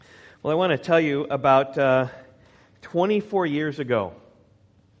Well, I want to tell you about 24 years ago.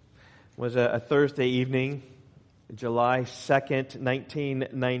 It was a Thursday evening, July 2nd,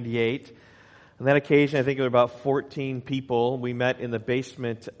 1998. On that occasion, I think there were about 14 people. We met in the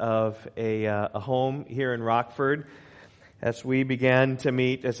basement of a home here in Rockford as we began to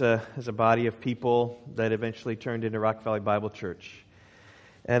meet as a body of people that eventually turned into Rock Valley Bible Church.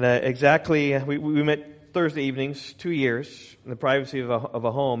 And we met Thursday evenings, 2 years, in the privacy of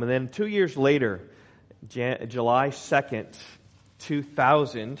a home. And then 2 years later, July 2nd,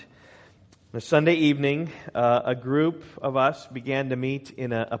 2000, on a Sunday evening, a group of us began to meet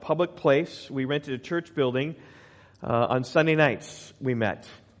in a public place. We rented a church building. On Sunday nights, we met.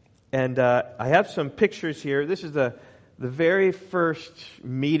 And I have some pictures here. This is the very first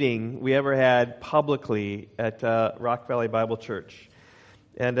meeting we ever had publicly at Rock Valley Bible Church.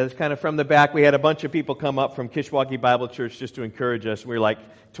 And it's kind of from the back, we had a bunch of people come up from Kishwaukee Bible Church just to encourage us. We were like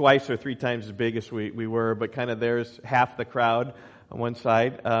twice or three times as big as we were, but kind of there's half the crowd on one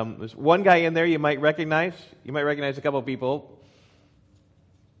side. There's one guy in there you might recognize. You might recognize a couple of people.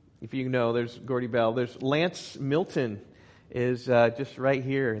 If you know, there's Gordy Bell. There's Lance Milton is just right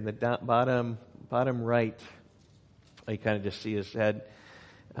here in the bottom right. You kind of just see his head.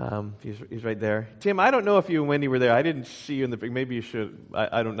 He's right there. Tim, I don't know if you and Wendy were there. I didn't see you in the picture. Maybe you should.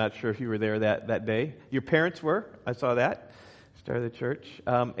 I'm not sure if you were there that day. Your parents were. I saw that. Start of the church.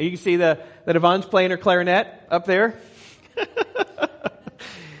 And you can see that Yvonne's playing her clarinet up there.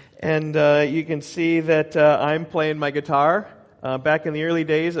 And you can see that I'm playing my guitar. Back in the early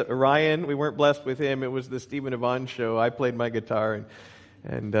days, Ryan, we weren't blessed with him. It was the Stephen Yvonne show. I played my guitar,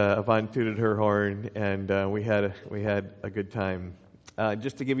 and Yvonne tooted her horn, and we had a good time.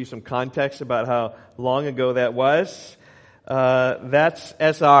 Just to give you some context about how long ago that was, that's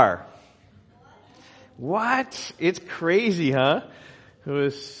SR. What? It's crazy, huh? Who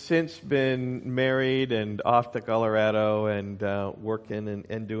has since been married and off to Colorado and working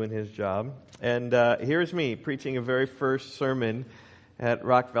and doing his job. And here's me preaching a very first sermon at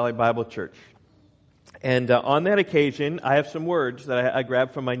Rock Valley Bible Church. And on that occasion, I have some words that I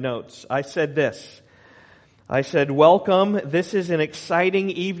grabbed from my notes. I said this. I said, welcome, this is an exciting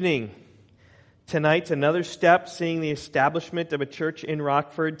evening. Tonight's another step, seeing the establishment of a church in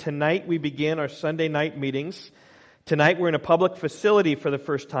Rockford. Tonight we begin our Sunday night meetings. Tonight we're in a public facility for the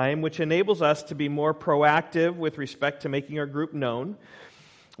first time, which enables us to be more proactive with respect to making our group known.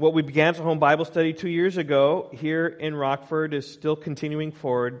 What we began as a home Bible study 2 years ago here in Rockford is still continuing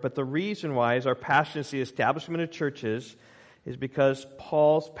forward, but the reason why is our passion is the establishment of churches is because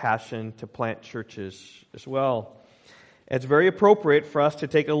Paul's passion to plant churches as well. It's very appropriate for us to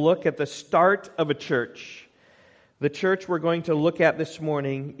take a look at the start of a church. The church we're going to look at this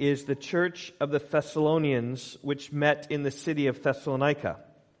morning is the church of the Thessalonians, which met in the city of Thessalonica.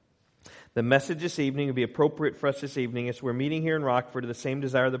 The message this evening would be appropriate for us this evening as we're meeting here in Rockford to the same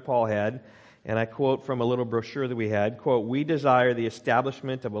desire that Paul had. And I quote from a little brochure that we had, quote, "We desire the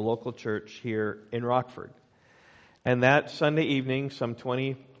establishment of a local church here in Rockford." And that Sunday evening, some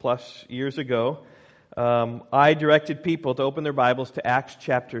 20 plus years ago, I directed people to open their Bibles to Acts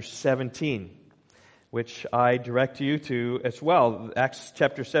chapter 17, which I direct you to as well. Acts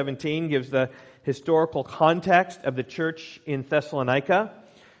chapter 17 gives the historical context of the church in Thessalonica.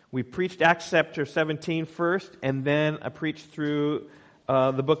 We preached Acts chapter 17 first, and then I preached through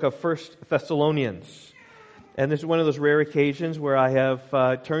the book of 1 Thessalonians. And this is one of those rare occasions where I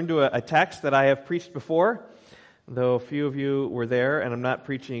have turned to a text that I have preached before, though a few of you were there, and I'm not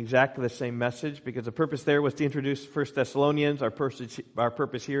preaching exactly the same message, because the purpose there was to introduce 1 Thessalonians. Our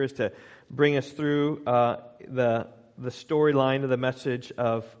purpose here is to bring us through the storyline of the message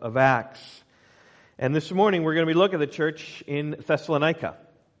of Acts. And this morning we're going to be looking at the church in Thessalonica.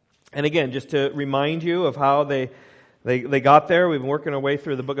 And again, just to remind you of how they got there, we've been working our way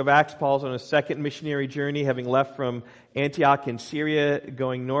through the book of Acts. Paul's on a second missionary journey, having left from Antioch in Syria,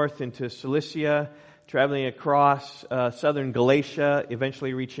 going north into Cilicia, traveling across southern Galatia,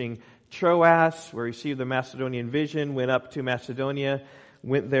 eventually reaching Troas, where he received the Macedonian vision, went up to Macedonia,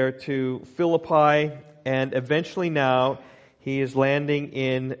 went there to Philippi, and eventually now he is landing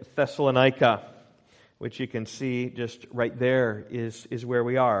in Thessalonica, which you can see just right there is where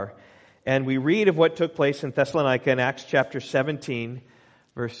we are. And we read of what took place in Thessalonica in Acts chapter 17,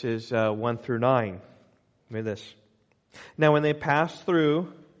 verses 1 through 9. Read this. Now when they passed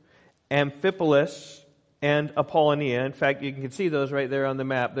through Amphipolis and Apollonia. In fact, you can see those right there on the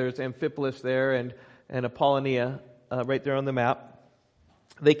map. There's Amphipolis there and Apollonia right there on the map.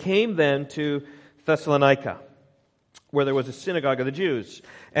 They came then to Thessalonica, where there was a synagogue of the Jews.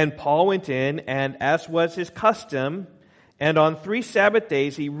 And Paul went in, and as was his custom, And on 3 Sabbath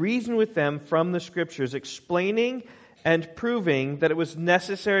days he reasoned with them from the Scriptures, explaining and proving that it was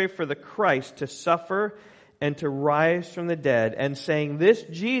necessary for the Christ to suffer and to rise from the dead, and saying, "This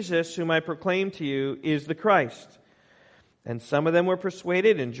Jesus whom I proclaim to you is the Christ." And some of them were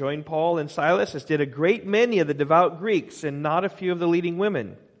persuaded and joined Paul and Silas, as did a great many of the devout Greeks, and not a few of the leading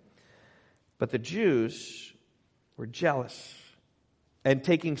women. But the Jews were jealous, and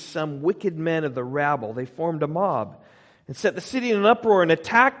taking some wicked men of the rabble, they formed a mob, and set the city in an uproar, and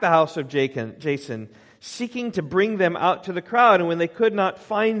attacked the house of Jason, seeking to bring them out to the crowd. And when they could not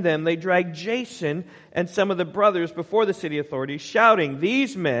find them, they dragged Jason and some of the brothers before the city authorities, shouting,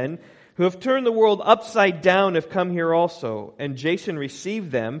 "These men who have turned the world upside down have come here also." And Jason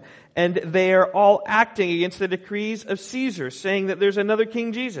received them, and they are all acting against the decrees of Caesar, saying that there's another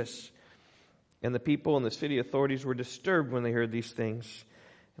King Jesus. And the people and the city authorities were disturbed when they heard these things.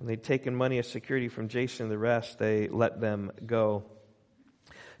 And they'd taken money as security from Jason and the rest. They let them go.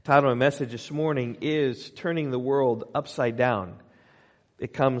 The title of my message this morning is Turning the World Upside Down.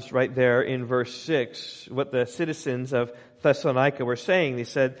 It comes right there in verse 6, what the citizens of Thessalonica were saying. They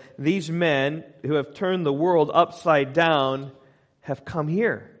said, "These men who have turned the world upside down have come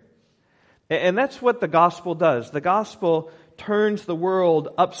here." And that's what the gospel does. The gospel turns the world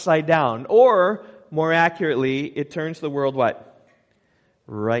upside down. Or, more accurately, it turns the world what?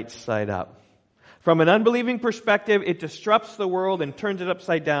 Right side up. From an unbelieving perspective, it disrupts the world and turns it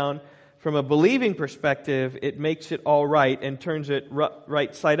upside down. From a believing perspective, it makes it all right and turns it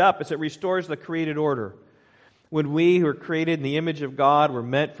right side up as it restores the created order. When we who are created in the image of God were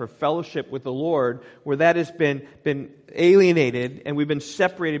meant for fellowship with the Lord, where that has been alienated and we've been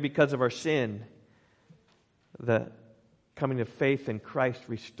separated because of our sin, the coming to faith in Christ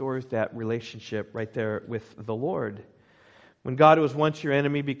restores that relationship right there with the Lord. When God who was once your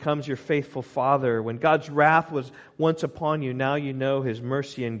enemy becomes your faithful Father, when God's wrath was once upon you, now you know His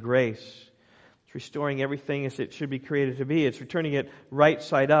mercy and grace. It's restoring everything as it should be created to be. It's returning it right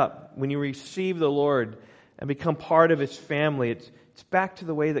side up. When you receive the Lord and become part of His family, it's back to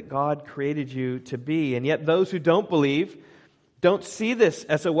the way that God created you to be. And yet those who don't believe don't see this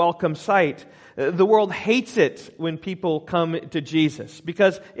as a welcome sight. The world hates it when people come to Jesus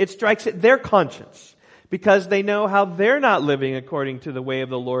because it strikes at their conscience. Because they know how they're not living according to the way of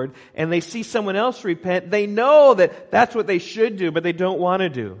the Lord, and they see someone else repent. They know that that's what they should do, but they don't want to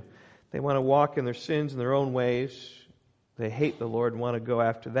do. They want to walk in their sins in their own ways. They hate the Lord and want to go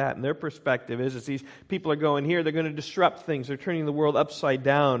after that. And their perspective is, as these people are going here, they're going to disrupt things. They're turning the world upside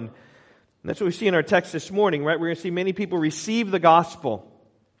down. And that's what we see in our text this morning, right? We're going to see many people receive the gospel.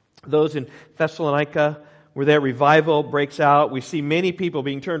 Those in Thessalonica, where their revival breaks out, we see many people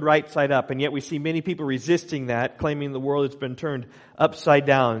being turned right side up, and yet we see many people resisting that, claiming the world has been turned upside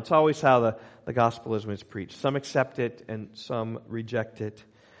down. It's always how the gospel is when it's preached. Some accept it and some reject it.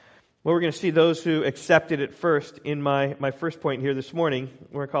 Well, we're going to see those who accepted it first in my first point here this morning.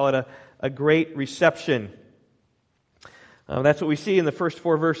 We're going to call it a great reception. That's what we see in the first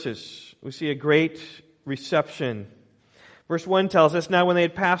 4 verses. We see a great reception. Verse 1 tells us, "Now when they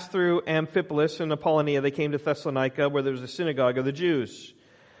had passed through Amphipolis and Apollonia, they came to Thessalonica, where there was a synagogue of the Jews.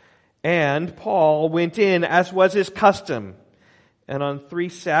 And Paul went in, as was his custom, and on 3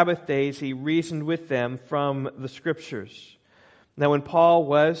 Sabbath days he reasoned with them from the Scriptures." Now when Paul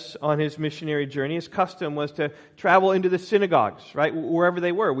was on his missionary journey, his custom was to travel into the synagogues, right, wherever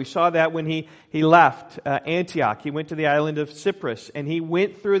they were. We saw that when he left Antioch. He went to the island of Cyprus, and he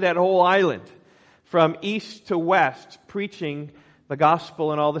went through that whole island, from east to west, preaching the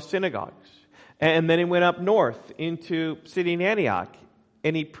gospel in all the synagogues. And then he went up north into city in Antioch,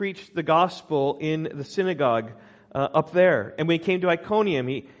 and he preached the gospel in the synagogue up there. And when he came to Iconium,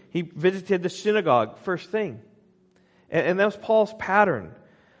 he visited the synagogue first thing. And that was Paul's pattern.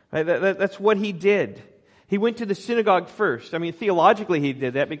 Right? That's what he did. He went to the synagogue first. I mean, theologically he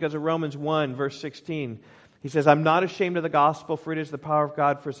did that because of Romans 1, verse 16. He says, "I'm not ashamed of the gospel, for it is the power of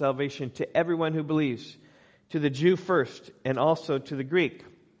God for salvation to everyone who believes, to the Jew first, and also to the Greek."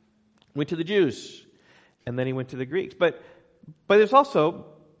 Went to the Jews, and then he went to the Greeks. But there's also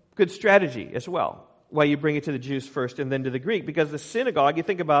good strategy as well, why you bring it to the Jews first and then to the Greek. Because the synagogue, you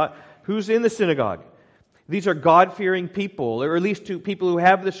think about who's in the synagogue. These are God-fearing people, or at least people who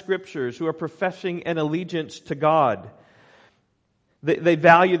have the Scriptures, who are professing an allegiance to God. They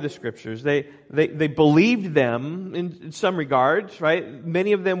valued the Scriptures. They believed them in some regards, right?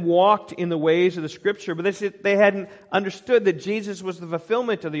 Many of them walked in the ways of the Scripture, but they hadn't understood that Jesus was the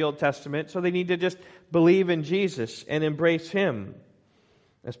fulfillment of the Old Testament, so they need to just believe in Jesus and embrace Him.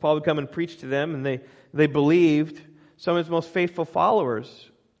 As Paul would come and preach to them, and they believed, some of his most faithful followers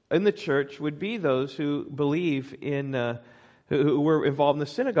in the church would be those who believe in, who were involved in the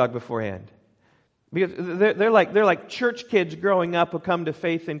synagogue beforehand. Because they're like church kids growing up who come to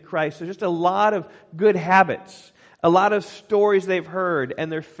faith in Christ. There's just a lot of good habits, a lot of stories they've heard, and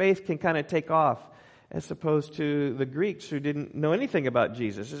their faith can kind of take off, as opposed to the Greeks who didn't know anything about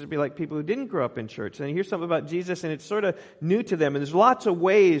Jesus. This would be like people who didn't grow up in church. And they hear something about Jesus, and it's sort of new to them. And there's lots of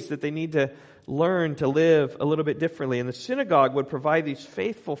ways that they need to learn to live a little bit differently. And the synagogue would provide these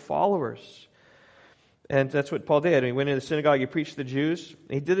faithful followers. And that's what Paul did. He went into the synagogue, he preached to the Jews.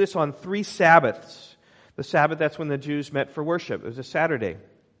 He did this on 3 Sabbaths. The Sabbath, that's when the Jews met for worship. It was a Saturday.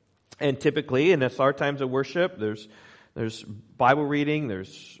 And typically, and that's our times of worship, there's Bible reading,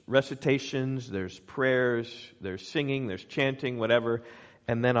 there's recitations, there's prayers, there's singing, there's chanting, whatever.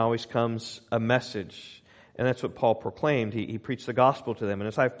 And then always comes a message. And that's what Paul proclaimed. He preached the gospel to them. And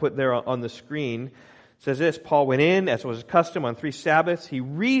as I've put there on the screen, it says this: Paul went in, as was his custom, on 3 Sabbaths. He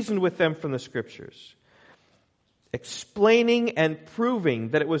reasoned with them from the Scriptures, explaining and proving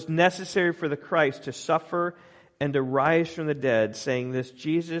that it was necessary for the Christ to suffer and to rise from the dead, saying, "This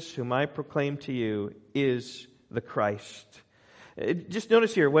Jesus whom I proclaim to you is the Christ." Just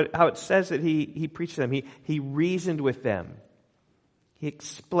notice here how it says that he preached to them. He reasoned with them. He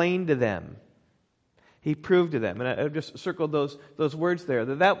explained to them. He proved to them. And I've just circled those words there.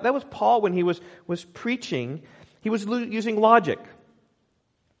 That was Paul when he was preaching. He was using logic.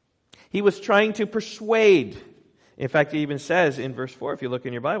 He was trying to persuade. In fact, he even says in verse 4, if you look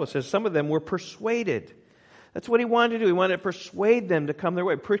in your Bible, it says some of them were persuaded. That's what he wanted to do. He wanted to persuade them to come their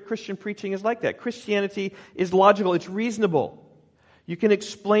way. Christian preaching is like that. Christianity is logical. It's reasonable. You can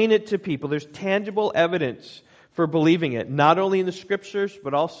explain it to people. There's tangible evidence for believing it, not only in the Scriptures,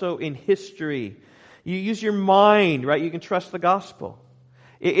 but also in history. You use your mind, right? You can trust the gospel.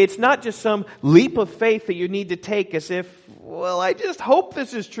 It's not just some leap of faith that you need to take as if, well, I just hope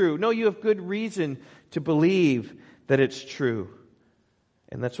this is true. No, you have good reason to believe that it's true.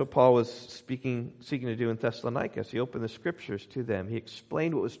 And that's what Paul was seeking to do in Thessalonica. He opened the Scriptures to them. He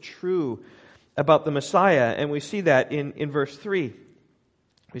explained what was true about the Messiah. And we see that in verse 3.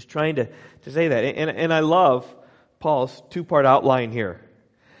 He's trying to say that. And I love Paul's 2-part outline here.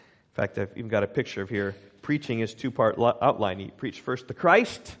 In fact, I've even got a picture of here. Preaching his 2-part outline. He preached first the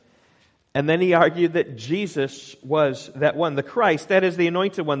Christ, and then he argued that Jesus was that one. The Christ, that is the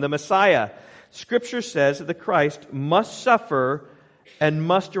anointed one, the Messiah. Scripture says that the Christ must suffer and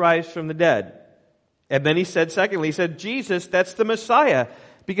must rise from the dead. And then he said, secondly, he said, Jesus, that's the Messiah,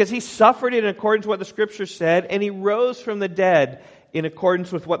 because he suffered in accordance with what the Scripture said, and he rose from the dead in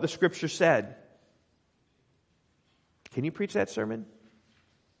accordance with what the Scripture said. Can you preach that sermon?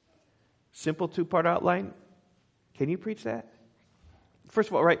 Simple 2-part outline. Can you preach that? First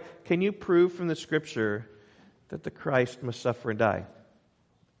of all, right, can you prove from the Scripture that the Christ must suffer and die?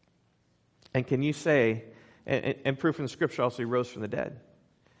 And can you say, and prove from the Scripture also he rose from the dead?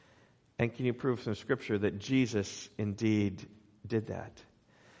 And can you prove from the Scripture that Jesus indeed did that?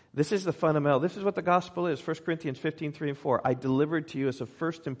 This is the fundamental. This is what the gospel is. 1 Corinthians 15, 3 and 4. I delivered to you as of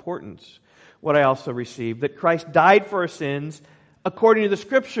first importance what I also received, that Christ died for our sins according to the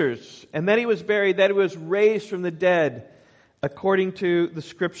Scriptures, and that he was buried, that he was raised from the dead according to the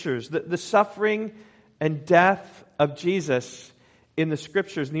Scriptures. The suffering and death of Jesus in the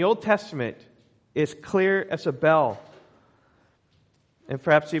Scriptures, in the Old Testament, is clear as a bell. And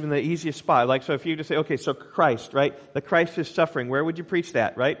perhaps even the easiest spot. Like, so if you just say, okay, so Christ, right? The Christ is suffering. Where would you preach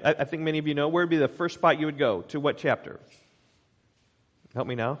that, right? I think many of you know. Where would be the first spot you would go? To what chapter? Help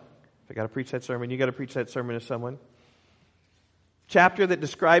me now. If I got to preach that sermon, you got to preach that sermon to someone. Chapter that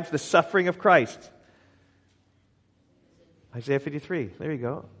describes the suffering of Christ. Isaiah 53. There you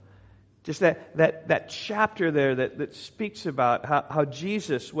go. Just that chapter there that speaks about how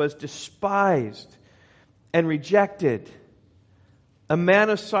Jesus was despised and rejected. A man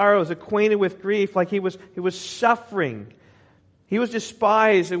of sorrows, acquainted with grief, like he was suffering. He was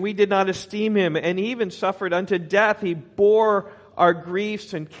despised, and we did not esteem him, and he even suffered unto death. He bore our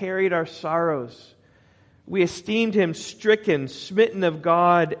griefs and carried our sorrows. We esteemed him stricken, smitten of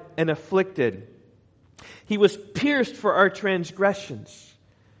God, and afflicted. He was pierced for our transgressions.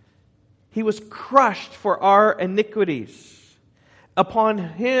 He was crushed for our iniquities. Upon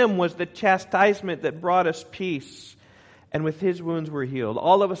him was the chastisement that brought us peace, and with his wounds we're healed.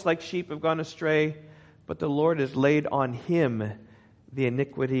 All of us like sheep have gone astray, but the Lord has laid on him the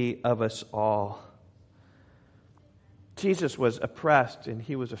iniquity of us all. Jesus was oppressed and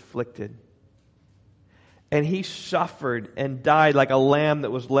he was afflicted. And he suffered and died like a lamb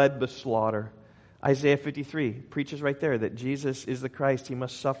that was led to slaughter. Isaiah 53 preaches right there that Jesus is the Christ. He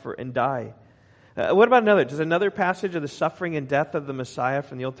must suffer and die. What about another? Does another passage of the suffering and death of the Messiah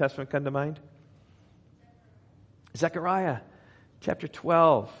from the Old Testament come to mind? Zechariah chapter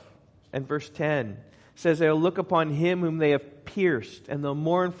 12 and verse 10 says they'll look upon him whom they have pierced, and they'll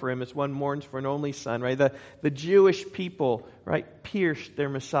mourn for him as one mourns for an only son, right? The Jewish people, right, pierced their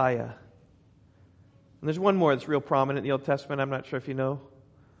Messiah. And there's one more that's real prominent in the Old Testament. I'm not sure if you know.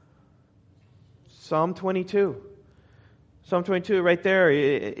 Psalm 22. Psalm 22 right there,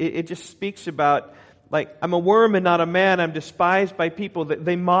 it just speaks about, like, I'm a worm and not a man. I'm despised by people.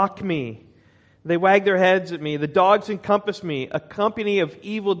 They mock me. They wag their heads at me. The dogs encompass me. A company of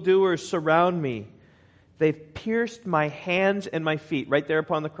evildoers surround me. They've pierced my hands and my feet. Right there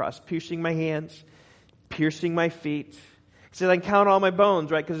upon the cross. Piercing my hands. Piercing my feet. He says, I can count all my bones,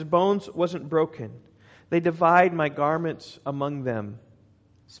 right? Because his bones wasn't broken. They divide my garments among them.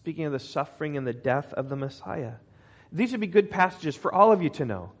 Speaking of the suffering and the death of the Messiah. These would be good passages for all of you to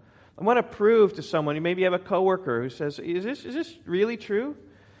know. I want to prove to someone, you maybe have a coworker who says, is this really true?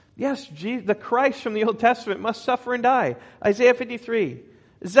 Yes, the Christ from the Old Testament must suffer and die. Isaiah 53,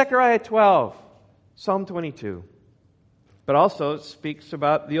 Zechariah 12, Psalm 22. But also it speaks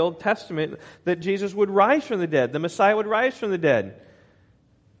about the Old Testament that Jesus would rise from the dead. The Messiah would rise from the dead.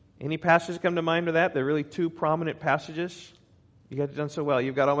 Any passages come to mind with that? They're really two prominent passages. You guys have done so well.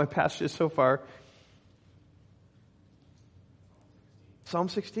 You've got all my passages so far. Psalm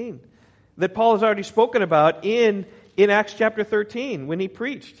 16, that Paul has already spoken about in Acts chapter 13 when he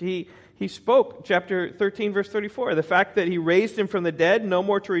preached. He spoke, chapter 13, verse 34, the fact that he raised him from the dead, no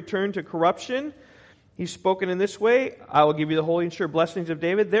more to return to corruption. He's spoken in this way, I will give you the holy and sure blessings of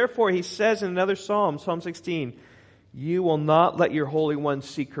David. Therefore, he says in another psalm, Psalm 16, you will not let your Holy One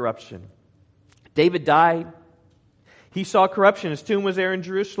see corruption. David died. He saw corruption. His tomb was there in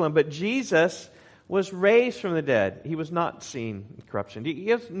Jerusalem. But Jesus was raised from the dead. He was not seen corruption. Do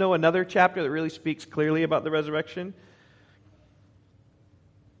you guys know another chapter that really speaks clearly about the resurrection?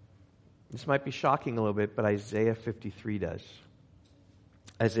 This might be shocking a little bit, but Isaiah 53 does.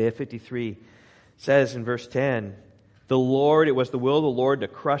 Isaiah 53 says in verse 10, it was the will of the Lord to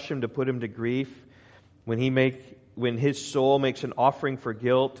crush him, to put him to grief. When his soul makes an offering for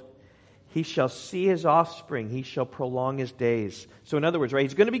guilt, he shall see his offspring. He shall prolong his days. So in other words, right,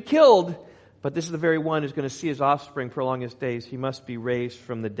 he's going to be killed, but this is the very one who's going to see his offspring prolong his days. He must be raised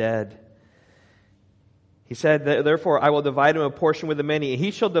from the dead. He said, therefore, I will divide him a portion with the many.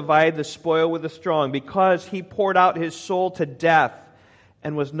 He shall divide the spoil with the strong, because he poured out his soul to death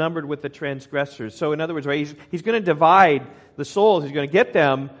and was numbered with the transgressors. So in other words, right, he's going to divide the souls. He's going to get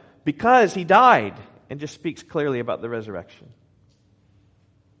them because he died, and just speaks clearly about the resurrection.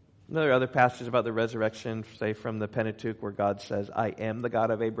 Other passages about the resurrection, say from the Pentateuch, where God says, I am the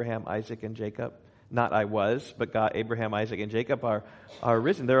God of Abraham, Isaac, and Jacob. Not I was, but God, Abraham, Isaac, and Jacob are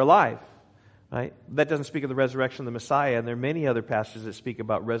risen. They're alive. Right? That doesn't speak of the resurrection of the Messiah, and there are many other passages that speak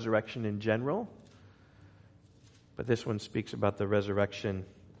about resurrection in general. But this one speaks about the resurrection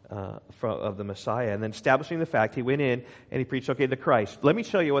of the Messiah. And then establishing the fact, he went in and he preached, the Christ. Let me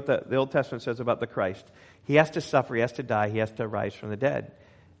show you what the Old Testament says about the Christ. He has to suffer, he has to die, he has to rise from the dead.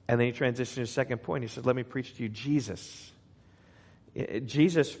 And then he transitioned to his second point. He said, let me preach to you Jesus.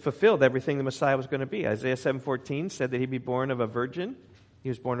 Jesus fulfilled everything the Messiah was going to be. Isaiah 7:14 said that he'd be born of a virgin. He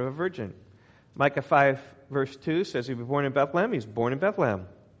was born of a virgin. Micah 5 verse 2 says he'd be born in Bethlehem. He was born in Bethlehem.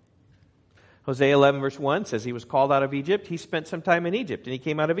 Hosea 11 verse 1 says he was called out of Egypt. He spent some time in Egypt, and he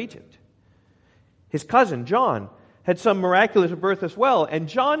came out of Egypt. His cousin, John, had some miraculous birth as well, and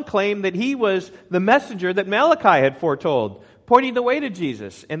John claimed that he was the messenger that Malachi had foretold, pointing the way to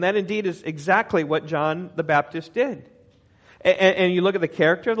Jesus. And that indeed is exactly what John the Baptist did. And you look at the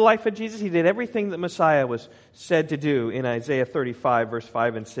character of the life of Jesus, he did everything that Messiah was said to do in Isaiah 35, verse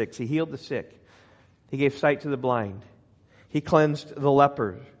 5 and 6. He healed the sick. He gave sight to the blind. He cleansed the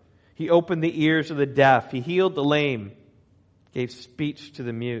lepers. He opened the ears of the deaf. He healed the lame. Gave speech to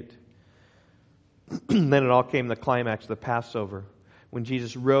the mute. Then it all came to the climax of the Passover, when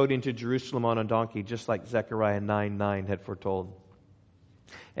Jesus rode into Jerusalem on a donkey, just like Zechariah 9:9 had foretold.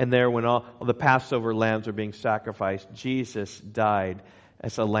 And there, when all the Passover lambs were being sacrificed, Jesus died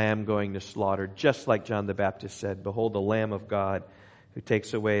as a lamb going to slaughter, just like John the Baptist said, behold, the Lamb of God who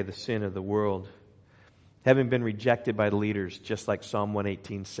takes away the sin of the world. Having been rejected by the leaders, just like Psalm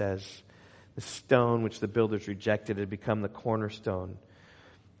 118 says, the stone which the builders rejected had become the cornerstone.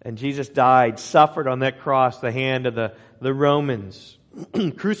 And Jesus died, suffered on that cross, the hand of the Romans,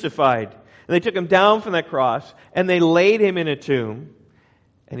 crucified. And they took him down from that cross, and they laid him in a tomb,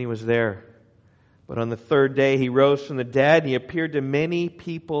 and he was there. But on the third day, he rose from the dead, and he appeared to many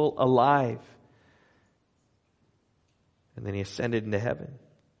people alive. And then he ascended into heaven.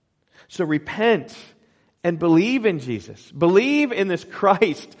 So repent and believe in Jesus. Believe in this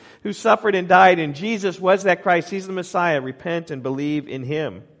Christ who suffered and died, and Jesus was that Christ. He's the Messiah. Repent and believe in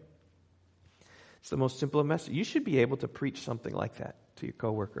Him. It's the most simple message. You should be able to preach something like that to your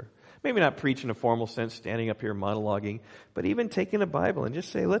coworker. Maybe not preach in a formal sense, standing up here monologuing, but even taking a Bible and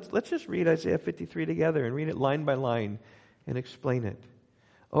just say, let's just read Isaiah 53 together and read it line by line and explain it.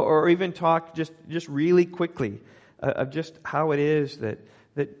 Or even talk just really quickly of just how it is that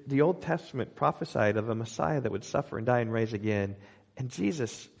the Old Testament prophesied of a Messiah that would suffer and die and rise again. And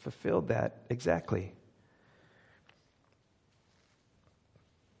Jesus fulfilled that exactly.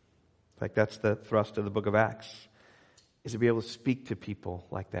 In fact, that's the thrust of the book of Acts, is to be able to speak to people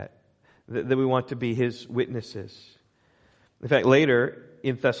like that. That we want to be His witnesses. In fact, later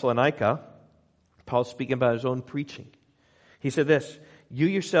in Thessalonica, Paul's speaking about his own preaching. He said this, "You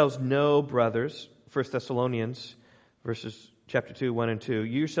yourselves know, brothers," 1 Thessalonians chapter 2, 1 and 2.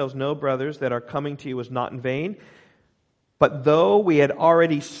 "You yourselves know, brothers, that our coming to you was not in vain. But though we had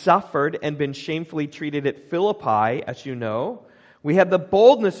already suffered and been shamefully treated at Philippi, as you know, we had the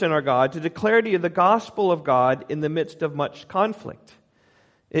boldness in our God to declare to you the gospel of God in the midst of much conflict."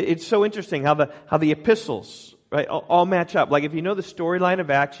 It's so interesting how the epistles, right, all match up. Like if you know the storyline of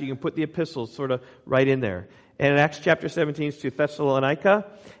Acts, you can put the epistles sort of right in there. And in Acts chapter 17 is to Thessalonica,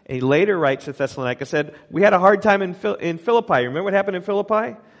 and he later writes to Thessalonica, said, "We had a hard time in Philippi." Remember what happened in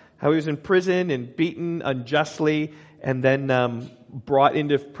Philippi? How he was in prison and beaten unjustly, and then brought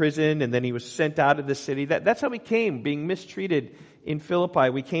into prison, and then he was sent out of the city. That's how we came, being mistreated in Philippi.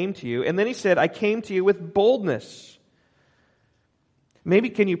 We came to you. And then he said, "I came to you with boldness."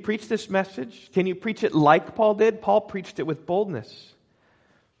 Maybe can you preach this message? Can you preach it like Paul did? Paul preached it with boldness,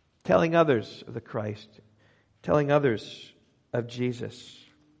 telling others of the Christ, telling others of Jesus.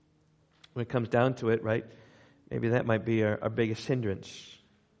 When it comes down to it, right, maybe that might be our biggest hindrance.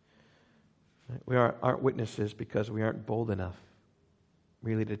 We aren't witnesses because we aren't bold enough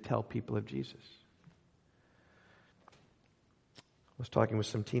really to tell people of Jesus. I was talking with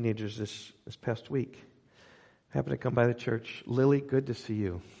some teenagers this past week. Happened to come by the church. "Lily, good to see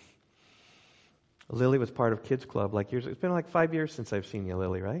you." Lily was part of Kids Club years. It's been 5 years since I've seen you,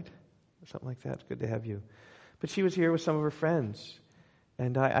 Lily, right? Something like that. It's good to have you. But she was here with some of her friends.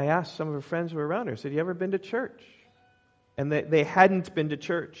 And I asked some of her friends who were around her, I said, "You ever been to church?" And they hadn't been to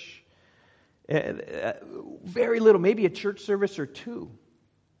church. Very little, maybe a church service or two.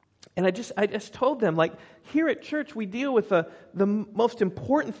 And I just told them, here at church, we deal with the most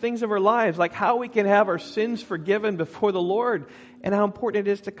important things of our lives, like how we can have our sins forgiven before the Lord, and how important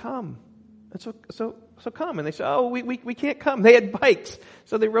it is to come. And so come. And they said, "Oh, we can't come." They had bikes,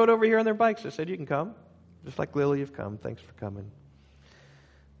 so they rode over here on their bikes. I said, "You can come. Just like Lily, you've come. Thanks for coming."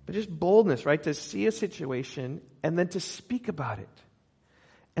 But just boldness, right? To see a situation and then to speak about it.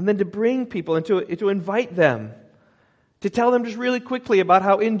 And then to bring people and to invite them. To tell them just really quickly about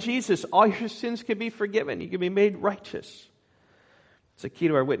how in Jesus all your sins can be forgiven. You can be made righteous. It's a key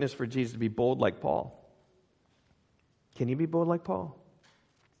to our witness for Jesus to be bold like Paul. Can you be bold like Paul?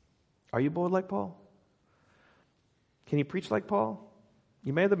 Are you bold like Paul? Can you preach like Paul?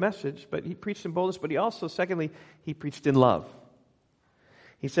 You may have the message, but he preached in boldness, but he also, secondly, he preached in love.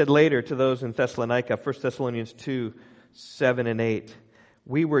 He said later to those in Thessalonica, 1 Thessalonians 2, 7 and 8,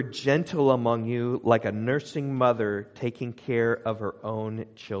 "We were gentle among you like a nursing mother taking care of her own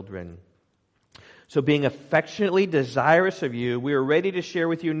children. So being affectionately desirous of you, we are ready to share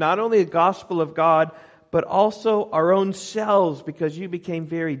with you not only the gospel of God, but also our own selves because you became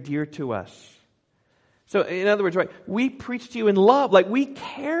very dear to us." So in other words, right, we preached to you in love, we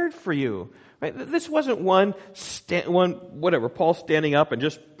cared for you. Right? This wasn't Paul standing up and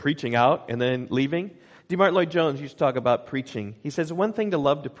just preaching out and then leaving. D. Martin Lloyd-Jones used to talk about preaching. He says, one thing to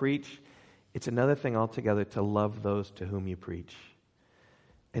love to preach, it's another thing altogether to love those to whom you preach.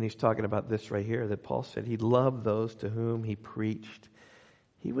 And he's talking about this right here, that Paul said he loved those to whom he preached.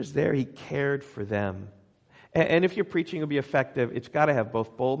 He was there, he cared for them. And if your preaching will be effective, it's got to have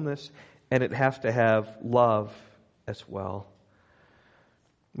both boldness and it has to have love as well.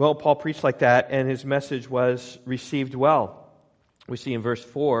 Well, Paul preached like that, and his message was received well. We see in verse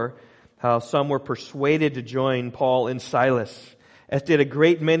 4 how some were persuaded to join Paul and Silas, as did a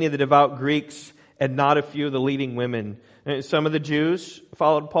great many of the devout Greeks and not a few of the leading women. And some of the Jews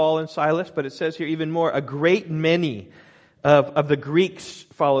followed Paul and Silas, but it says here even more, a great many of the Greeks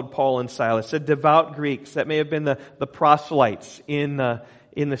followed Paul and Silas. The devout Greeks, that may have been the proselytes in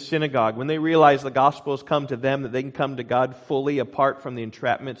the synagogue. When they realized the gospel has come to them, that they can come to God fully apart from the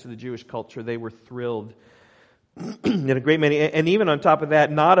entrapments of the Jewish culture, they were thrilled. And a great many, and even on top of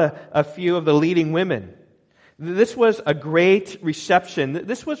that, not a few of the leading women. This was a great reception.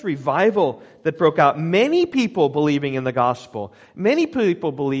 This was revival that broke out. Many people believing in the gospel. Many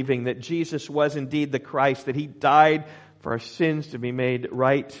people believing that Jesus was indeed the Christ, that He died for our sins to be made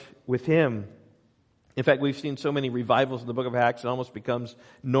right with Him. In fact, we've seen so many revivals in the book of Acts, it almost becomes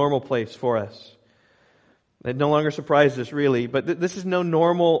normal place for us. It no longer surprises us, really, but this is no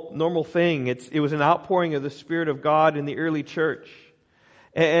normal thing. It was an outpouring of the Spirit of God in the early church.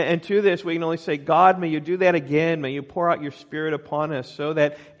 And to this, we can only say, God, may you do that again. May you pour out your Spirit upon us so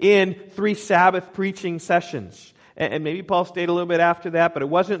that in 3 Sabbath preaching sessions, and maybe Paul stayed a little bit after that, but it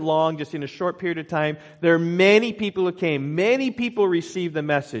wasn't long, just in a short period of time, there are many people who came. Many people received the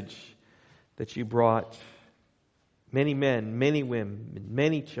message that you brought. Many men, many women,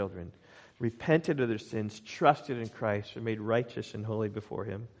 many children repented of their sins, trusted in Christ, were made righteous and holy before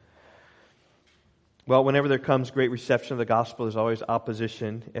Him. Well, whenever there comes great reception of the gospel, there's always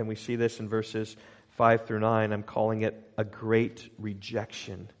opposition, and we see this in verses 5 through 9. I'm calling it a great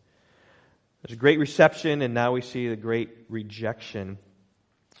rejection. There's a great reception, and now we see the great rejection.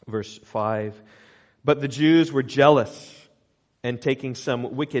 Verse 5. But the Jews were jealous, and taking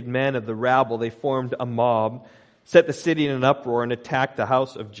some wicked men of the rabble, they formed a mob, set the city in an uproar, and attacked the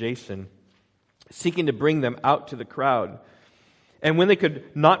house of Jason, seeking to bring them out to the crowd. And when they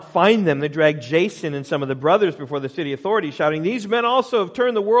could not find them, they dragged Jason and some of the brothers before the city authorities, shouting, "These men also have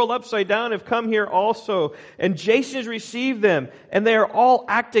turned the world upside down, have come here also." And Jason has received them, and they are all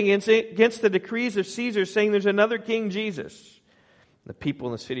acting against the decrees of Caesar, saying there's another king, Jesus. The people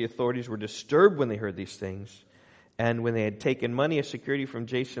in the city authorities were disturbed when they heard these things. And when they had taken money as security from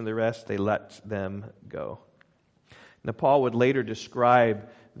Jason and the rest, they let them go. Now, Paul would later describe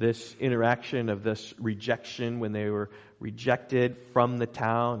this interaction of this rejection when they were rejected from the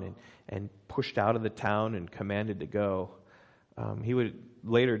town and pushed out of the town and commanded to go. He would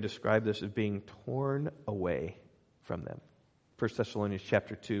later describe this as being torn away from them. 1 Thessalonians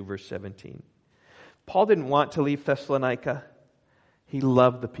chapter 2, verse 17. Paul didn't want to leave Thessalonica. He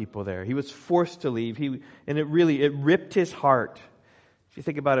loved the people there. He was forced to leave. And it ripped his heart. If you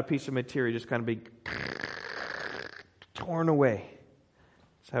think about a piece of material just kind of being torn away.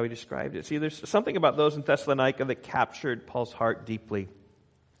 That's how he described it. See, there's something about those in Thessalonica that captured Paul's heart deeply.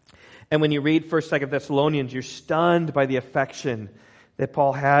 And when you read 1st, 2nd Thessalonians, you're stunned by the affection that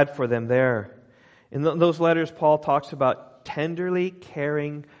Paul had for them there. In those letters, Paul talks about tenderly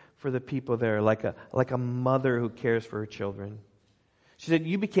caring for the people there, like a mother who cares for her children. She said,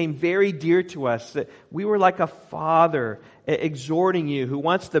 "You became very dear to us, that we were like a father exhorting you who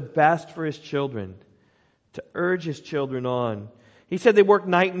wants the best for his children, to urge his children on." He said they worked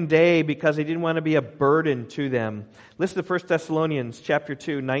night and day because they didn't want to be a burden to them. Listen to 1 Thessalonians chapter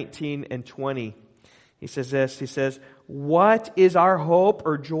 2, 19 and 20. He says this, he says, "What is our hope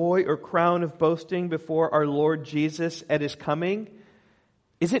or joy or crown of boasting before our Lord Jesus at His coming?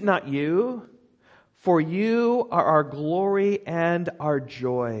 Is it not you? For you are our glory and our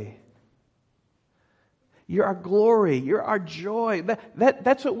joy." You're our glory. You're our joy.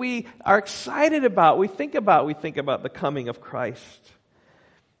 That's what we are excited about. We think about the coming of Christ.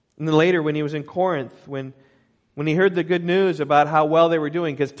 And then later, when he was in Corinth, when he heard the good news about how well they were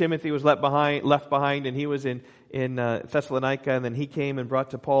doing, because Timothy was left behind, and he was in Thessalonica, and then he came and brought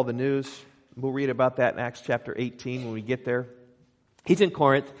to Paul the news. We'll read about that in Acts chapter 18 when we get there. He's in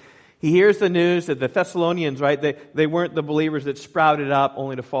Corinth. He hears the news that the Thessalonians, right, they weren't the believers that sprouted up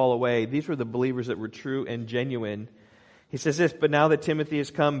only to fall away. These were the believers that were true and genuine. He says this, "But now that Timothy has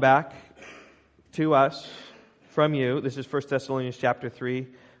come back to us from you," this is 1 Thessalonians chapter 3,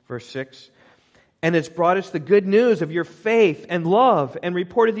 verse 6, "and has brought us the good news of your faith and love, and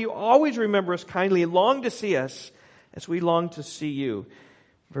reported that you always remember us kindly and long to see us as we long to see you."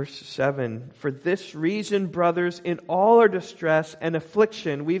 Verse 7, "For this reason, brothers, in all our distress and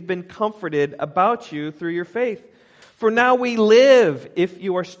affliction, we've been comforted about you through your faith. For now we live if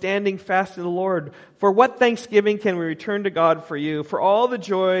you are standing fast in the Lord. For what thanksgiving can we return to God for you, for all the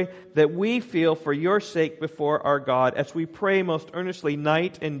joy that we feel for your sake before our God, as we pray most earnestly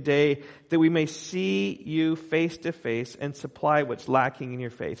night and day, that we may see you face to face and supply what's lacking in your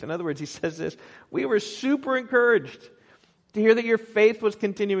faith." In other words, he says this, we were super encouraged to hear that your faith was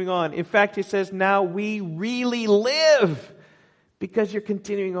continuing on. In fact, he says, now we really live because you're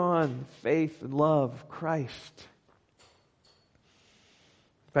continuing on faith and love of Christ.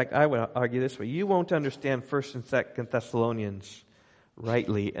 In fact, I would argue this way. You won't understand 1st and 2nd Thessalonians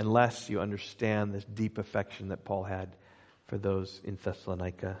rightly unless you understand this deep affection that Paul had for those in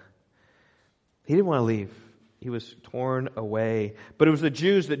Thessalonica. He didn't want to leave. He was torn away. But it was the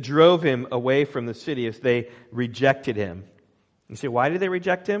Jews that drove him away from the city as they rejected him. You say, why did they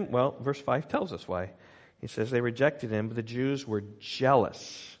reject him? Well, verse 5 tells us why. He says they rejected him, but the Jews were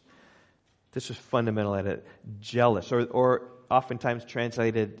jealous. This was fundamental at it. Jealous, or oftentimes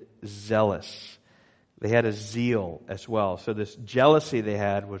translated zealous. They had a zeal as well. So this jealousy they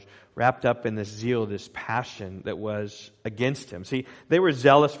had was wrapped up in this zeal, this passion that was against him. See, they were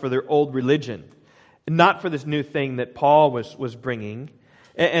zealous for their old religion, not for this new thing that Paul was bringing.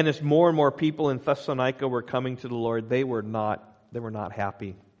 And as more and more people in Thessalonica were coming to the Lord, they were not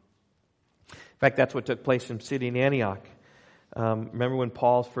happy. In fact, that's what took place in the city in Antioch. Remember when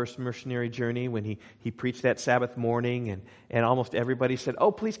Paul's first missionary journey, when he preached that Sabbath morning, and almost everybody said,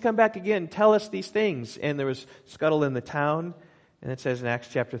 "Oh, please come back again, tell us these things." And there was scuttle in the town. And it says in Acts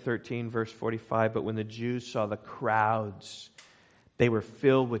chapter 13, verse 45, "But when the Jews saw the crowds, they were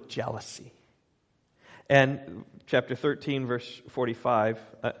filled with jealousy." And chapter 13, verse 45,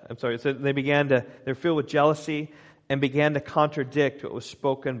 it says they're filled with jealousy and began to contradict what was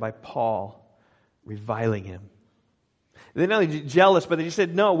spoken by Paul, reviling him. They're not only jealous, but they just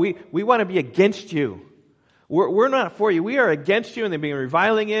said, "No, we want to be against you. We're not for you. We are against you." And they began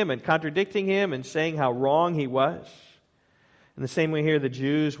reviling him and contradicting him and saying how wrong he was. In the same way here, the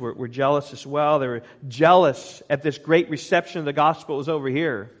Jews were jealous as well. They were jealous at this great reception of the gospel that was over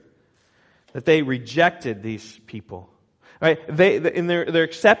here, that they rejected these people. Right? In their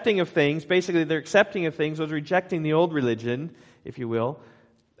accepting of things, basically their accepting of things was rejecting the old religion, if you will.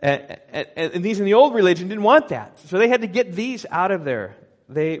 And these in the old religion didn't want that. So they had to get these out of there.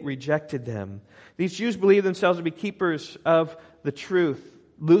 They rejected them. These Jews believed themselves to be keepers of the truth,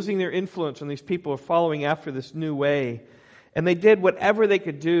 losing their influence when these people were following after this new way. And they did whatever they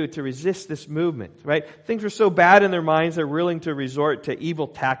could do to resist this movement, right? Things were so bad in their minds, they're willing to resort to evil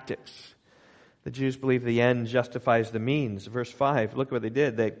tactics. The Jews believe the end justifies the means. Verse 5, look what they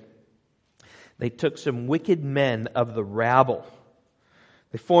did. They took some wicked men of the rabble.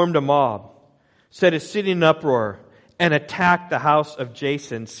 They formed a mob, set a city in uproar, and attacked the house of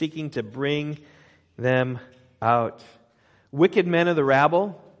Jason, seeking to bring them out. Wicked men of the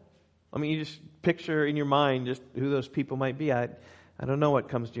rabble? I mean, you just picture in your mind just who those people might be. I don't know what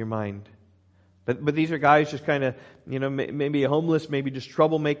comes to your mind. But these are guys just kind of, maybe homeless, maybe just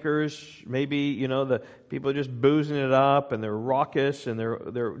troublemakers, maybe, the people are just boozing it up and they're raucous and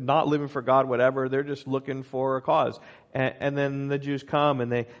they're not living for God, whatever. They're just looking for a cause. And then the Jews come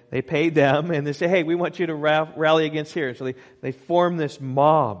and they pay them and they say, "Hey, we want you to rally against here." So they form this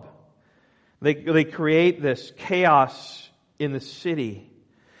mob. They create this chaos in the city.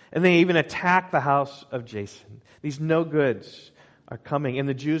 And they even attack the house of Jason. These no-goods are coming, and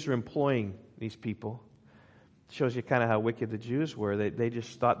the Jews are employing these people. It shows you kind of how wicked the Jews were. They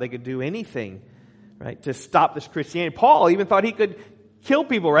just thought they could do anything, right, to stop this Christianity. Paul even thought he could kill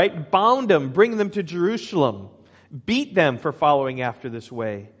people, right? Bound them, bring them to Jerusalem, beat them for following after this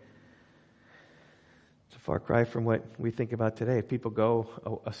way. It's a far cry from what we think about today. If people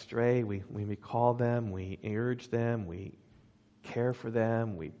go astray, we call them, we urge them, we care for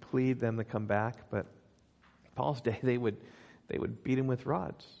them, we plead them to come back. But Paul's day, they would beat him with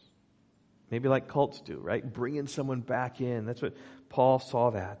rods. Maybe like cults do, right? Bringing someone back in. That's what Paul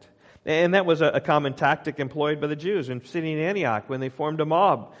saw that. And that was a common tactic employed by the Jews in the city in Antioch when they formed a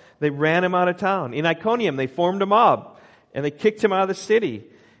mob. They ran him out of town. In Iconium, they formed a mob and they kicked him out of the city.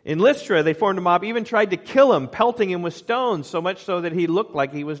 In Lystra, they formed a mob, even tried to kill him, pelting him with stones, so much so that he looked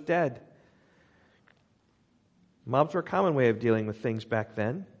like he was dead. Mobs were a common way of dealing with things back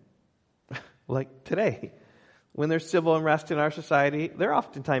then. Like today. When there's civil unrest in our society, there are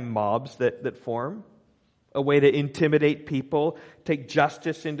oftentimes mobs that form. A way to intimidate people, take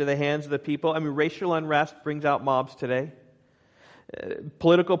justice into the hands of the people. I mean, racial unrest brings out mobs today.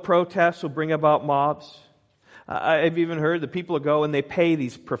 Political protests will bring about mobs. I've even heard that people go and they pay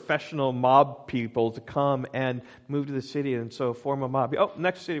these professional mob people to come and move to the city and so form a mob. Oh,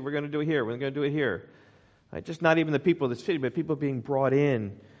 next city, we're going to do it here. We're going to do it here. Right? Just not even the people of the city, but people being brought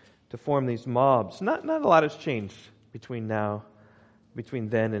in to form these mobs. Not a lot has changed between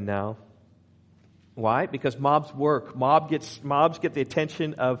then and now. Why? Because mobs work. Mobs get the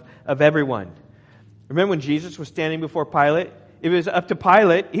attention of everyone. Remember when Jesus was standing before Pilate? If it was up to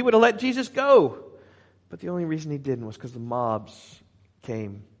Pilate, he would have let Jesus go. But the only reason he didn't was because the mobs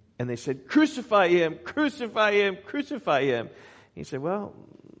came and they said, "Crucify him, crucify him, crucify him." He said, "Well,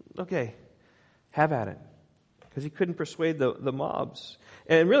 okay, have at it." Because he couldn't persuade the mobs.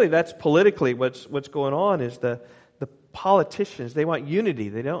 And really that's politically what's going on is the politicians, they want unity.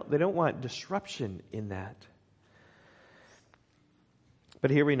 They don't want disruption in that.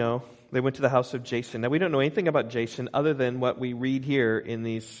 But here we know they went to the house of Jason. Now we don't know anything about Jason other than what we read here in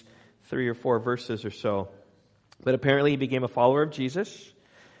these 3 or 4 verses or so. But apparently he became a follower of Jesus,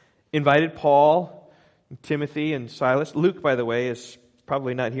 invited Paul Timothy and Silas. Luke, by the way, is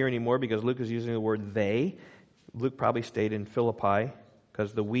probably not here anymore because Luke is using the word they. Luke probably stayed in Philippi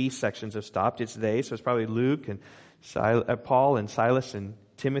because the we sections have stopped. It's they, so it's probably Luke and Paul and Silas and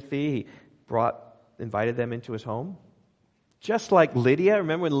Timothy. He invited them into his home. Just like Lydia.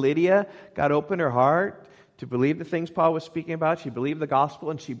 Remember when Lydia God opened her heart to believe the things Paul was speaking about? She believed the gospel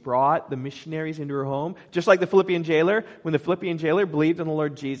and she brought the missionaries into her home. Just like the Philippian jailer. When the Philippian jailer believed in the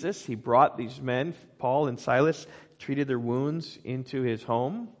Lord Jesus, he brought these men, Paul and Silas, treated their wounds into his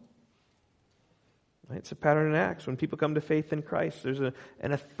home. It's a pattern in Acts. When people come to faith in Christ, there's an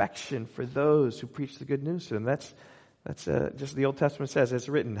affection for those who preach the good news to them. That's just the Old Testament says, it's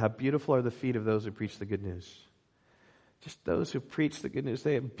written, how beautiful are the feet of those who preach the good news. Just those who preach the good news.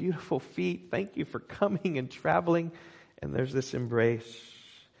 They have beautiful feet. Thank you for coming and traveling. And there's this embrace.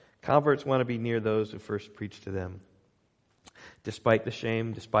 Converts want to be near those who first preached to them. Despite the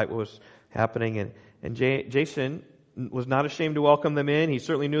shame, despite what was happening. And Jason was not ashamed to welcome them in. He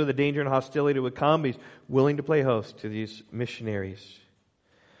certainly knew the danger and hostility would come. He's willing to play host to these missionaries.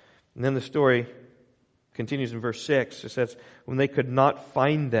 And then the story continues in verse 6. It says, when they could not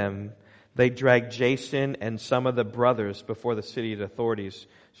find them, they dragged Jason and some of the brothers before the city authorities,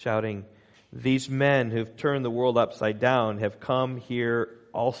 shouting, these men who've turned the world upside down have come here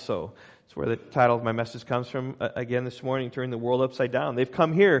also. That's where the title of my message comes from again this morning, turning the world upside down. They've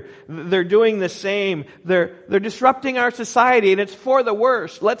come here. They're doing the same. They're disrupting our society, and it's for the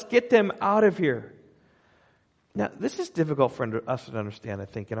worst. Let's get them out of here. Now, this is difficult for us to understand, I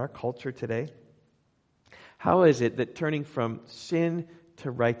think, in our culture today. How is it that turning from sin to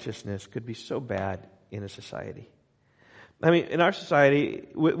righteousness could be so bad in a society? I mean, in our society,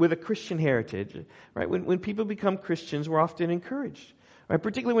 with a Christian heritage, right? When people become Christians, we're often encouraged, right?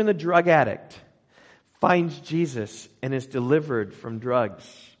 Particularly when the drug addict finds Jesus and is delivered from drugs,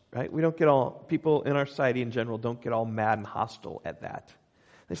 right? We don't get all, people in our society in general don't get all mad and hostile at that.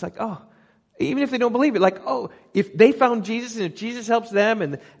 It's like, oh, even if they don't believe it, like, oh, if they found Jesus and if Jesus helps them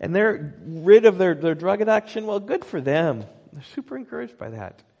and they're rid of their drug addiction, well, good for them. They're super encouraged by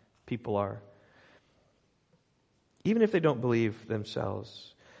that. People are. Even if they don't believe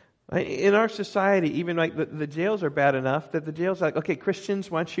themselves. In our society, even like the jails are bad enough that the jails are like, okay,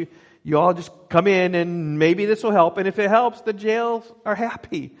 Christians, why don't you all just come in and maybe this will help. And if it helps, the jails are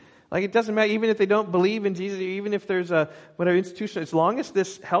happy. Like it doesn't matter, even if they don't believe in Jesus, even if there's whatever institution, as long as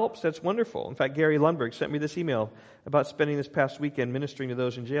this helps, that's wonderful. In fact, Gary Lundberg sent me this email about spending this past weekend ministering to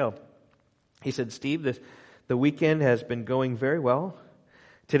those in jail. He said, Steve, the weekend has been going very well.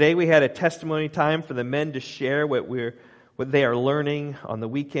 Today we had a testimony time for the men to share what they are learning on the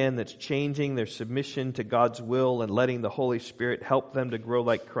weekend that's changing their submission to God's will and letting the Holy Spirit help them to grow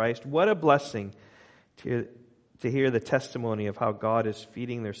like Christ. What a blessing to hear the testimony of how God is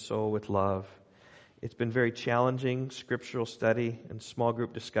feeding their soul with love. It's been very challenging scriptural study and small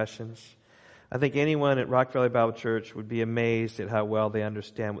group discussions. I think anyone at Rock Valley Bible Church would be amazed at how well they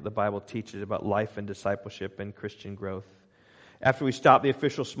understand what the Bible teaches about life and discipleship and Christian growth. After we stop the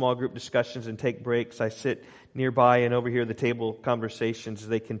official small group discussions and take breaks, I sit nearby and overhear the table conversations as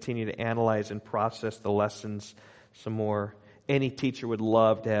they continue to analyze and process the lessons some more. Any teacher would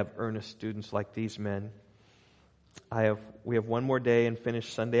love to have earnest students like these men. We have one more day and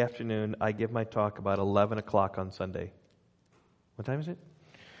finish Sunday afternoon. I give my talk about 11 o'clock on Sunday. What time is it?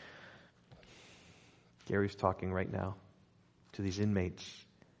 Gary's talking right now to these inmates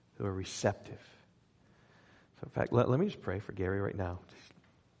who are receptive. So in fact, let me just pray for Gary right now.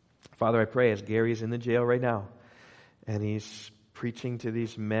 Father, I pray as Gary's in the jail right now and he's preaching to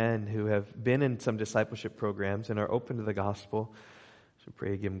these men who have been in some discipleship programs and are open to the gospel. So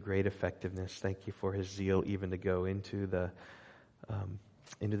pray you give him great effectiveness. Thank you for his zeal even to go into the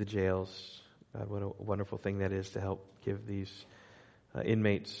jails. God, what a wonderful thing that is to help give these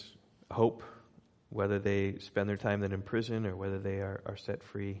inmates hope, whether they spend their time then in prison or whether they are set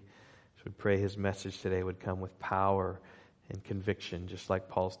free. So we pray his message today would come with power and conviction, just like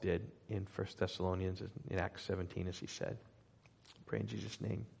Paul's did in 1 Thessalonians, in Acts 17, as he said. Pray in Jesus'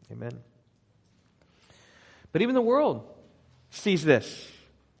 name. Amen. But even the world sees this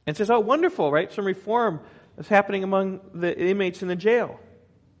and says, oh, wonderful, right? Some reform is happening among the inmates in the jail.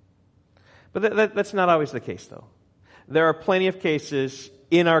 But that's not always the case, though. There are plenty of cases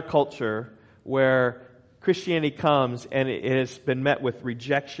in our culture where Christianity comes and it has been met with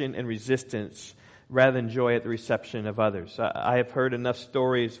rejection and resistance rather than joy at the reception of others. I have heard enough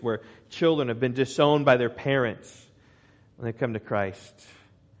stories where children have been disowned by their parents when they come to Christ.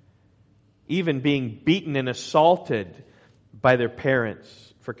 Even being beaten and assaulted by their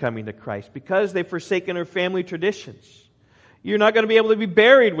parents for coming to Christ because they've forsaken their family traditions. You're not going to be able to be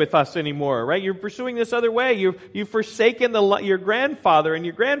buried with us anymore, right? You're pursuing this other way. You've forsaken your grandfather and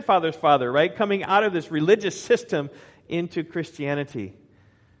your grandfather's father, right? Coming out of this religious system into Christianity.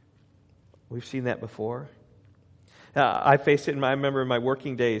 We've seen that before. I faced it. I remember in my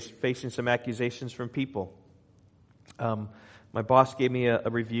working days facing some accusations from people. My boss gave me a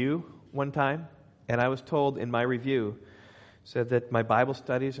review one time, and I was told in my review, said that my Bible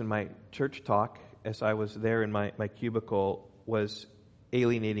studies and my church talk, as I was there in my cubicle, was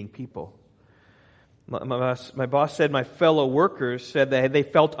alienating people. My boss said my fellow workers said that they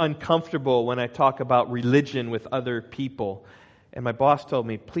felt uncomfortable when I talk about religion with other people. And my boss told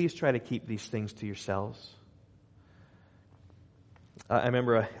me, please try to keep these things to yourselves. I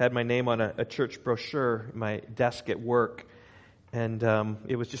remember I had my name on a church brochure in my desk at work. And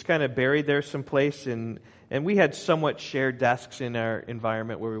it was just kind of buried there someplace. And we had somewhat shared desks in our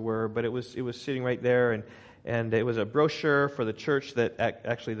environment where we were. But it was sitting right there. And it was a brochure for the church that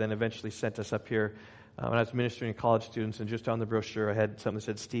actually then eventually sent us up here when I was ministering to college students. And just on the brochure, I had something that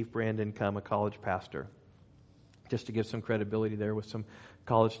said, Steve Brandon, come, a college pastor. Just to give some credibility there with some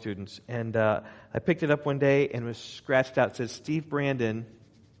college students. And I picked it up one day and it was scratched out. It says, Steve Brandon,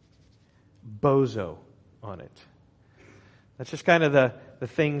 bozo on it. That's just kind of the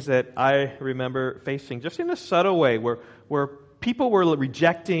things that I remember facing, just in a subtle way, where people were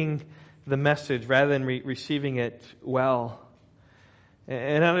rejecting the message rather than receiving it well.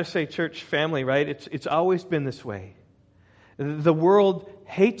 And I would say, church family, right? It's always been this way. The world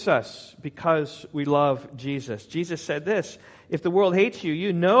hates us because we love Jesus. Jesus said this, if the world hates you,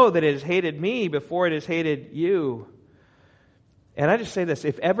 you know that it has hated me before it has hated you. And I just say this,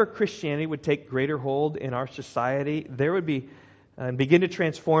 if ever Christianity would take greater hold in our society, there would be, and begin to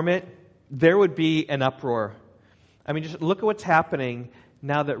transform it, there would be an uproar. I mean, just look at what's happening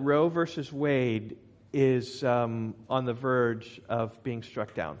now that Roe versus Wade is on the verge of being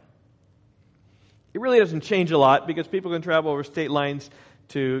struck down. It really doesn't change a lot because people can travel over state lines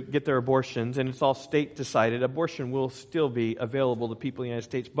to get their abortions, and it's all state decided. Abortion will still be available to people in the United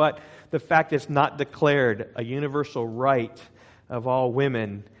States, but the fact it's not declared a universal right of all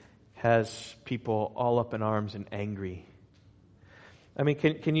women has people all up in arms and angry. I mean,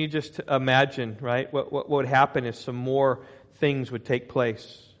 can you just imagine, right, what would happen if some more things would take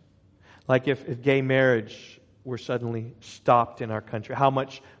place? Like if gay marriage were suddenly stopped in our country, how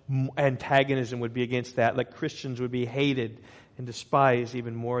much antagonism would be against that? Like Christians would be hated and despised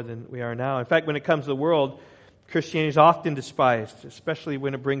even more than we are now. In fact, when it comes to the world, Christianity is often despised, especially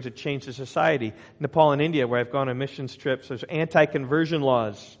when it brings a change to society. Nepal and India, where I've gone on missions trips, there's anti-conversion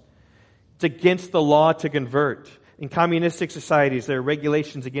laws. It's against the law to convert. In communistic societies, there are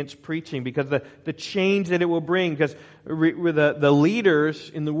regulations against preaching because the change that it will bring, because the leaders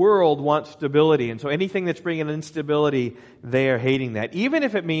in the world want stability. And so anything that's bringing instability, they are hating that, even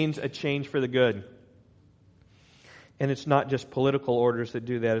if it means a change for the good. And it's not just political orders that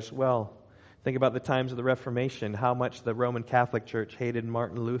do that as well. Think about the times of the Reformation, how much the Roman Catholic Church hated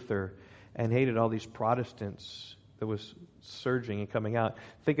Martin Luther and hated all these Protestants that was surging and coming out.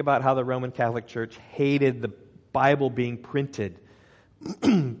 Think about how the Roman Catholic Church hated the Bible being printed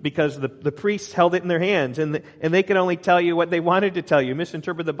because the priests held it in their hands and they could only tell you what they wanted to tell you,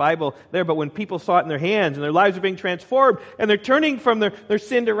 misinterpret the Bible there. But when people saw it in their hands and their lives are being transformed and they're turning from their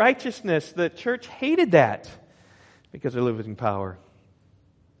sin to righteousness, the church hated that because they're living in power.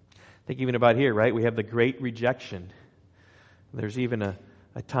 Think even about here, right? We have the Great Rejection. There's even a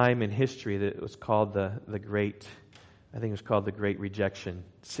time in history that was called the Great, I think it was called the Great Rejection,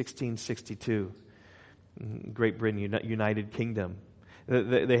 1662. Great Britain, United Kingdom.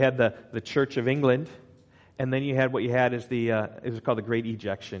 They had the Church of England, and then you had what you had is it was called the Great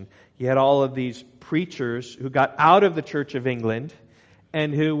Ejection. You had all of these preachers who got out of the Church of England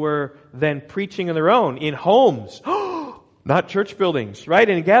and who were then preaching on their own in homes, not church buildings, right?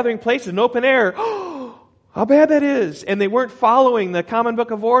 In gathering places, in open air. How bad that is. And they weren't following the common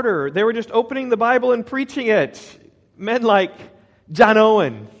book of order. They were just opening the Bible and preaching it. Men like John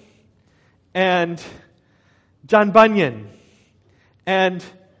Owen and John Bunyan and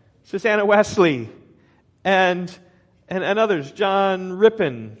Susanna Wesley and others, John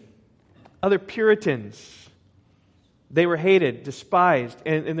Rippon, other Puritans. They were hated, despised.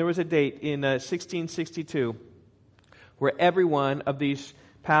 And there was a date in 1662 where every one of these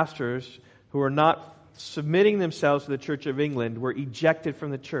pastors who were not submitting themselves to the Church of England were ejected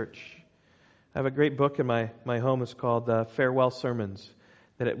from the church. I have a great book in my home. It's called Farewell Sermons,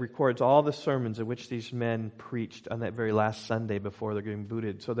 that it records all the sermons in which these men preached on that very last Sunday before they're getting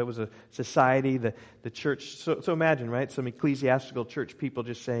booted. So there was a society, the church. So imagine, right? Some ecclesiastical church people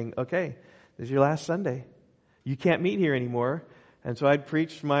just saying, okay, this is your last Sunday. You can't meet here anymore. And so I'd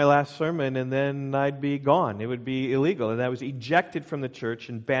preach my last sermon and then I'd be gone. It would be illegal. And I was ejected from the church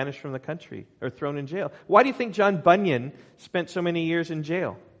and banished from the country or thrown in jail. Why do you think John Bunyan spent so many years in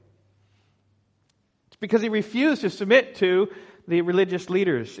jail? It's because he refused to submit to the religious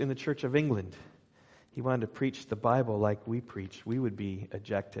leaders in the Church of England. He wanted to preach the Bible like we preach. We would be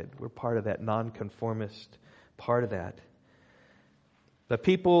ejected. We're part of that nonconformist part of that. The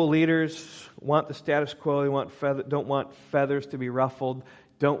people, leaders, want the status quo. They don't want feathers to be ruffled.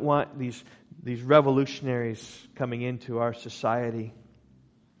 Don't want these revolutionaries coming into our society.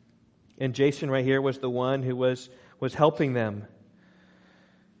 And Jason right here was the one who was helping them.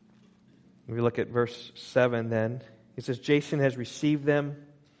 We look at verse 7 then. It says, Jason has received them,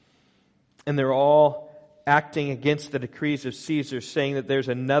 and they're all acting against the decrees of Caesar, saying that there's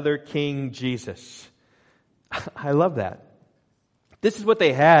another king, Jesus. I love that. This is what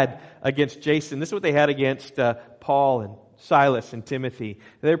they had against Jason. This is what they had against Paul and Silas and Timothy.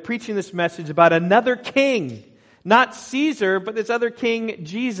 They're preaching this message about another king. Not Caesar, but this other king,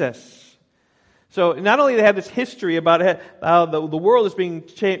 Jesus. So not only do they have this history about how the world is being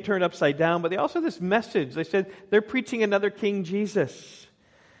turned upside down, but they also have this message. They said they're preaching another king, Jesus.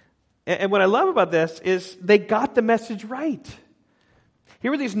 And what I love about this is they got the message right.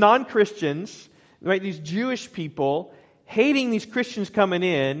 Here were these non-Christians, right? These Jewish people hating these Christians coming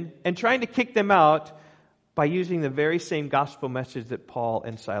in and trying to kick them out by using the very same gospel message that Paul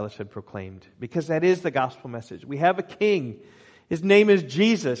and Silas had proclaimed. Because that is the gospel message. We have a king. His name is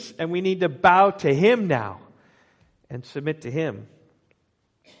Jesus, and we need to bow to him now and submit to him.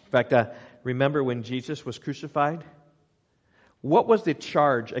 In fact, remember when Jesus was crucified? What was the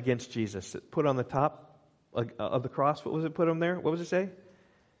charge against Jesus that put on the top of the cross? What was it put on there? What was it say?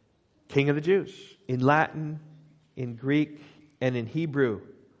 King of the Jews. In Latin, in Greek, and in Hebrew.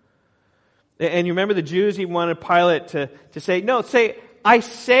 And you remember the Jews, he wanted Pilate to say, no, I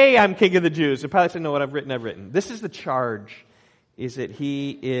say I'm king of the Jews. And Pilate said, no, what I've written. This is the charge, is that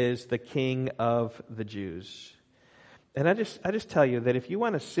he is the king of the Jews. And I just tell you that if you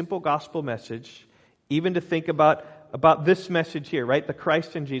want a simple gospel message, even to think about this message here, right? The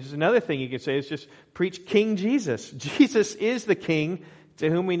Christ in Jesus. Another thing you could say is just preach King Jesus. Jesus is the king to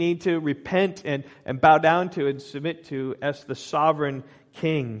whom we need to repent and bow down to and submit to as the sovereign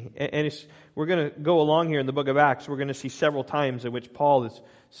king. And we're going to go along here in the book of Acts. We're going to see several times in which Paul is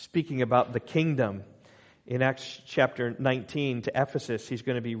speaking about the kingdom. In Acts chapter 19 to Ephesus, he's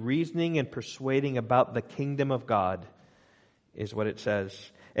going to be reasoning and persuading about the kingdom of God, is what it says.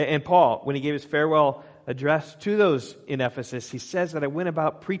 And Paul, when he gave his farewell address to those in Ephesus, he says that I went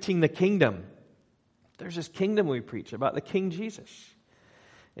about preaching the kingdom. There's this kingdom we preach about, the King Jesus.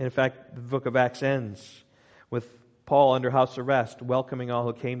 And in fact, the book of Acts ends with Paul under house arrest, welcoming all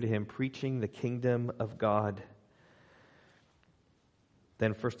who came to him, preaching the kingdom of God.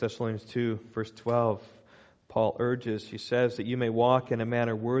 Then 1 Thessalonians 2, verse 12, Paul urges, he says, that you may walk in a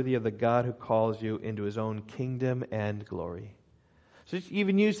manner worthy of the God who calls you into his own kingdom and glory. So you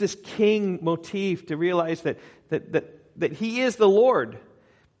even use this king motif to realize that he is the Lord.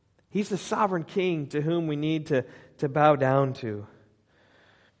 He's the sovereign king to whom we need to bow down to.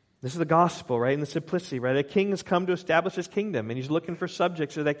 This is the gospel, right? And the simplicity, right? A king has come to establish his kingdom, and he's looking for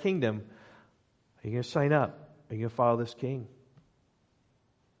subjects of that kingdom. Are you going to sign up? Are you going to follow this king?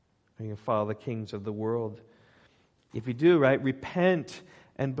 Are you going to follow the kings of the world? If you do, right, repent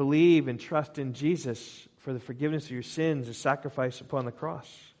and believe and trust in Jesus for the forgiveness of your sins, a sacrifice upon the cross.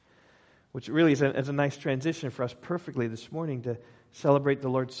 Which really is a nice transition for us perfectly this morning to celebrate the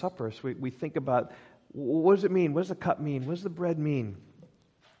Lord's Supper. So we think about, what does it mean? What does the cup mean? What does the bread mean?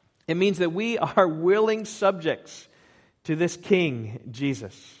 It means that we are willing subjects to this King,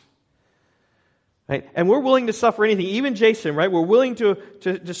 Jesus. Right? And we're willing to suffer anything. Even Jason, right? We're willing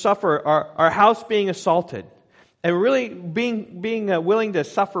to suffer our house being assaulted. And really being willing to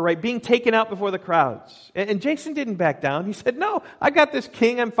suffer, right? Being taken out before the crowds. And Jason didn't back down. He said, no, I got this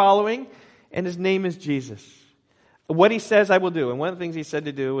king I'm following, and his name is Jesus. What he says, I will do. And one of the things he said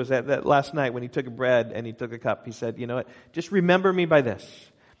to do was that last night when he took a bread and he took a cup, he said, you know what? Just remember me by this.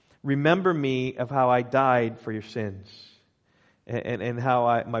 Remember me of how I died for your sins. And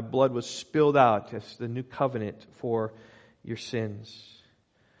how my blood was spilled out as the new covenant for your sins.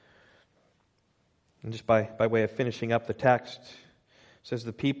 And just by way of finishing up the text, it says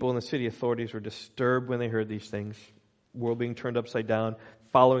the people and the city authorities were disturbed when they heard these things. World being turned upside down,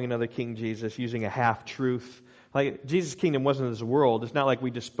 following another King Jesus, using a half-truth. Like Jesus' kingdom wasn't this world. It's not like we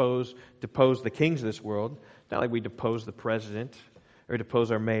depose the kings of this world. It's not like we depose the president or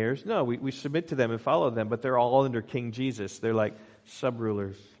depose our mayors. No, we submit to them and follow them, but they're all under King Jesus. They're like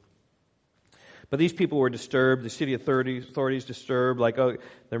sub-rulers. But these people were disturbed, the city authorities disturbed, like, oh,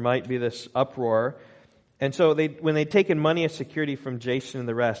 there might be this uproar. And so when they'd taken money as security from Jason and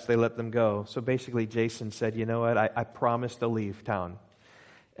the rest, they let them go. So basically Jason said, you know what, I promise to leave town.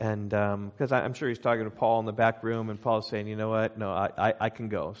 And because I'm sure he's talking to Paul in the back room, and Paul's saying, you know what, no, I can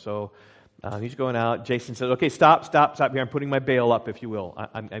go. So he's going out. Jason says, okay, stop here. I'm putting my bail up, if you will.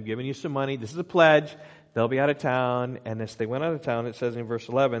 I'm giving you some money. This is a pledge. They'll be out of town. And as they went out of town, it says in verse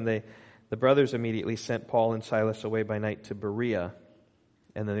 11, the brothers immediately sent Paul and Silas away by night to Berea.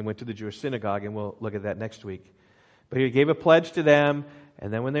 And then they went to the Jewish synagogue, and we'll look at that next week. But he gave a pledge to them,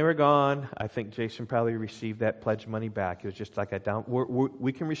 and then when they were gone, I think Jason probably received that pledge money back. It was just like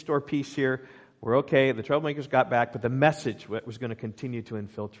we can restore peace here. We're okay. The troublemakers got back, but the message was going to continue to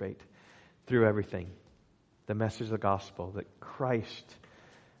infiltrate through everything. The message of the gospel that Christ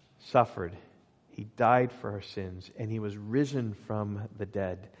suffered. He died for our sins, and He was risen from the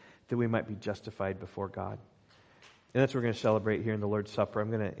dead that we might be justified before God. And that's what we're going to celebrate here in the Lord's Supper. I'm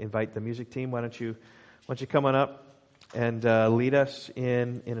going to invite the music team. Why don't you come on up and lead us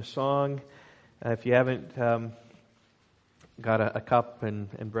in a song. If you haven't got a cup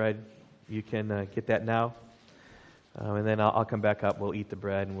and bread, you can get that now. And then I'll come back up. We'll eat the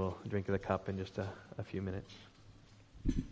bread and we'll drink the cup in just a few minutes.